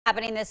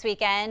Happening this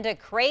weekend,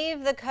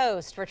 Crave the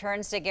Coast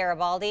returns to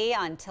Garibaldi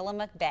on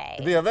Tillamook Bay.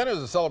 The event is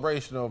a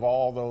celebration of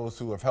all those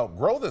who have helped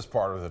grow this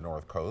part of the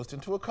North Coast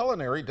into a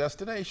culinary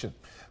destination.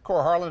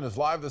 Cora Harlan is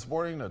live this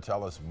morning to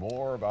tell us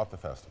more about the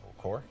festival.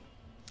 Cora?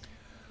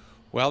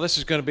 Well, this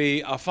is going to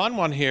be a fun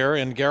one here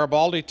in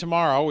Garibaldi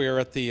tomorrow. We are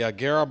at the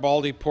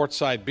Garibaldi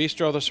Portside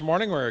Bistro this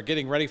morning. We're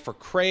getting ready for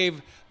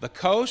Crave the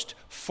Coast.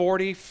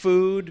 40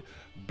 food,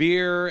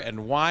 beer,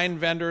 and wine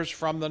vendors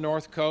from the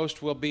North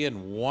Coast will be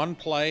in one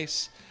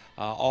place.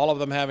 All of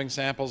them having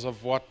samples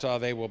of what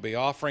they will be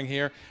offering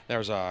here.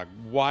 There's a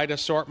wide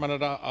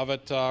assortment of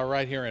it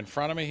right here in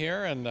front of me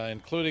here, and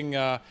including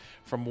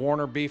from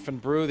Warner Beef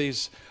and Brew,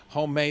 these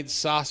homemade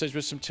sausage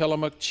with some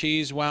Tillamook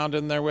cheese wound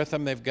in there with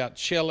them. They've got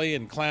chili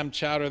and clam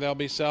chowder they'll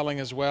be selling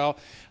as well.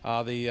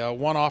 The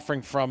one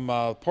offering from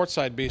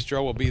Portside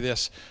Bistro will be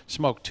this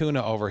smoked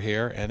tuna over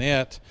here, and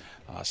it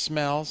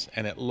smells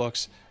and it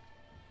looks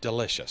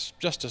delicious,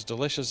 just as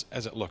delicious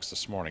as it looks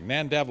this morning.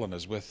 Nan Devlin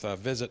is with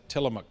Visit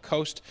Tillamook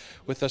Coast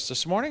with us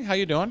this morning. How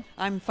you doing?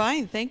 I'm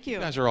fine, thank you. You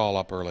guys are all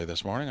up early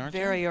this morning, aren't you?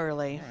 Very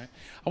early. All right.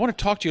 I want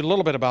to talk to you a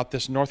little bit about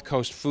this North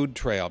Coast Food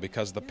Trail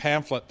because the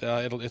pamphlet,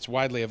 it's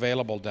widely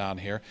available down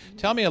here.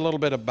 Tell me a little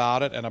bit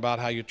about it and about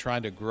how you're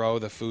trying to grow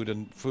the food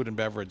and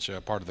beverage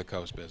part of the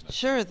coast business.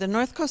 Sure. The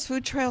North Coast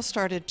Food Trail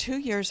started 2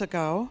 years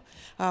ago.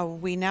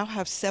 We now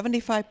have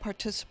 75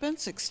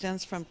 participants.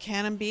 Extends from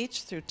Cannon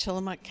Beach through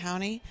Tillamook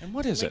County. And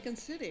what is it? Lincoln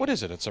City. What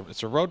is it?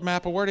 It's a road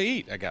map of where to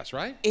eat, I guess,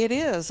 right? It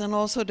is, and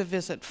also to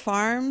visit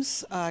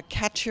farms,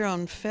 catch your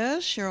own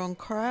fish, your own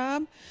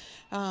crab,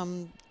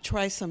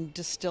 try some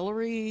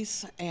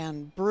distilleries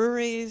and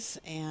breweries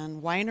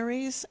and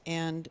wineries,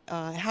 and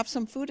have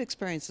some food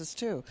experiences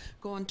too.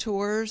 Go on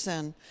tours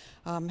and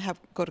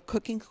go to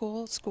cooking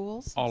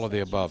schools. All of the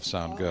above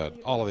sound good.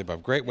 All of the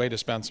above. Great way to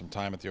spend some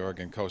time at the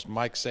Oregon coast.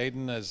 Mike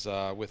Sadin is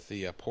with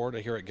the port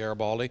here at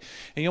Garibaldi.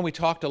 And, you know, we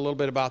talked a little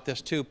bit about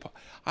this too.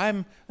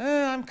 I'm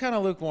kind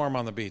of lukewarm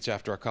on the beach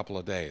after a couple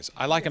of days.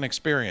 I like an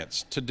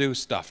experience to do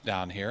stuff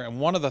down here. And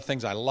one of the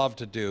things I love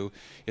to do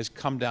is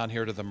come down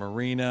here to the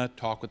marina,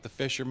 talk with the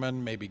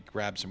fishermen, maybe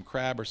grab some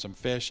crab or some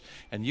fish.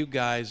 And you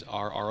guys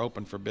are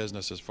open for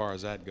business as far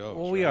as that goes.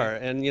 Well, we are.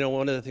 And, you know,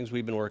 one of the things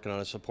we've been working on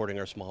is supporting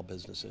our small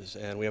businesses.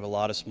 And we have a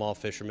lot of small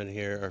fishermen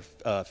here,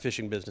 or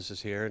fishing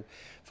businesses here. And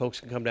folks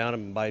can come down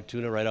and buy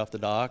tuna right off the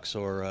docks,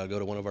 or go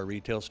to one of our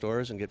retail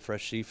stores and get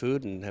fresh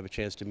seafood and have a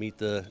chance to meet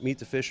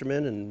the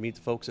fishermen and meet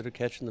the folks that are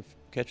catching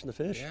the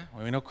fish. Yeah,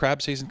 well, we know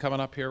crab season coming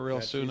up here real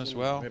soon as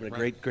well. We're having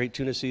a great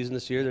tuna season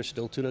this year. There's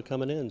still tuna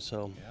coming in,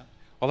 so. Yeah.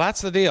 Well,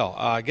 that's the deal.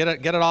 Get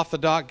it off the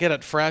dock, get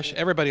it fresh.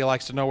 Everybody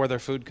likes to know where their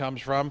food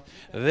comes from.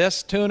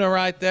 This tuna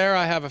right there,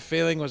 I have a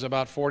feeling, was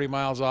about 40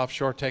 miles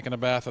offshore taking a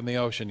bath in the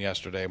ocean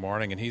yesterday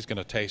morning, and he's going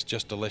to taste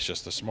just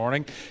delicious this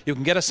morning. You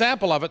can get a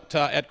sample of it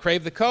at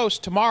Crave the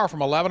Coast tomorrow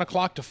from 11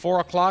 o'clock to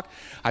 4 o'clock.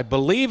 I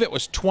believe it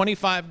was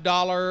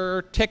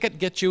 $25 ticket,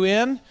 get you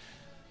in.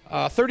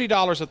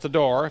 $30 at the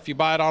door. If you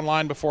buy it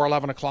online before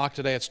 11 o'clock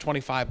today, it's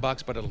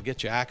 $25, but it'll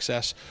get you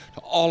access to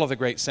all of the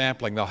great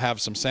sampling. They'll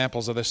have some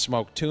samples of this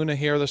smoked tuna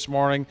here this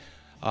morning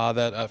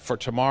for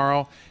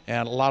tomorrow,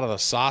 and a lot of the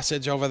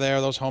sausage over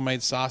there. Those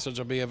homemade sausage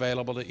will be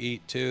available to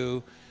eat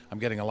too. I'm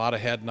getting a lot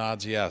of head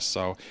nods, yes.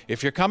 So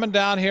if you're coming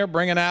down here,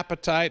 bring an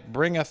appetite,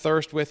 bring a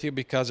thirst with you,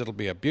 because it'll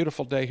be a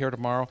beautiful day here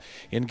tomorrow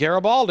in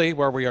Garibaldi,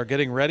 where we are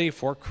getting ready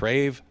for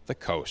Crave the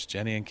Coast.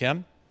 Jenny and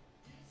Ken?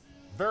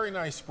 Very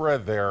nice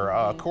spread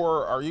there.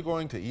 Cora, are you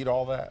going to eat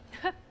all that?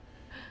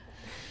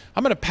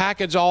 I'm going to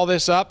package all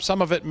this up.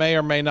 Some of it may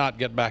or may not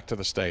get back to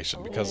the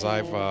station because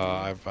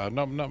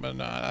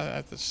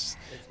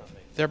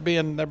they're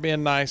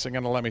being nice and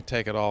going to let me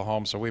take it all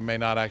home, so we may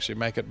not actually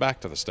make it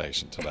back to the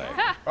station today.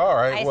 All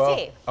right. I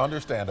see.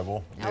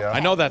 Understandable. Okay. Yeah. I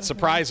know that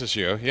surprises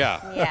you. Yeah.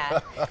 Yeah.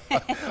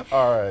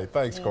 All right.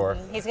 Thanks, Cora.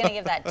 He's going to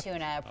give that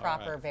tuna a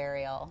proper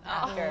burial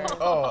after.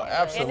 Oh,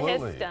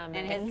 absolutely.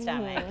 In his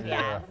stomach.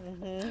 Yeah.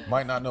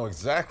 Might not know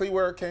exactly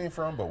where it came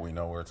from, but we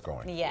know where it's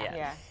going.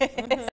 Yeah.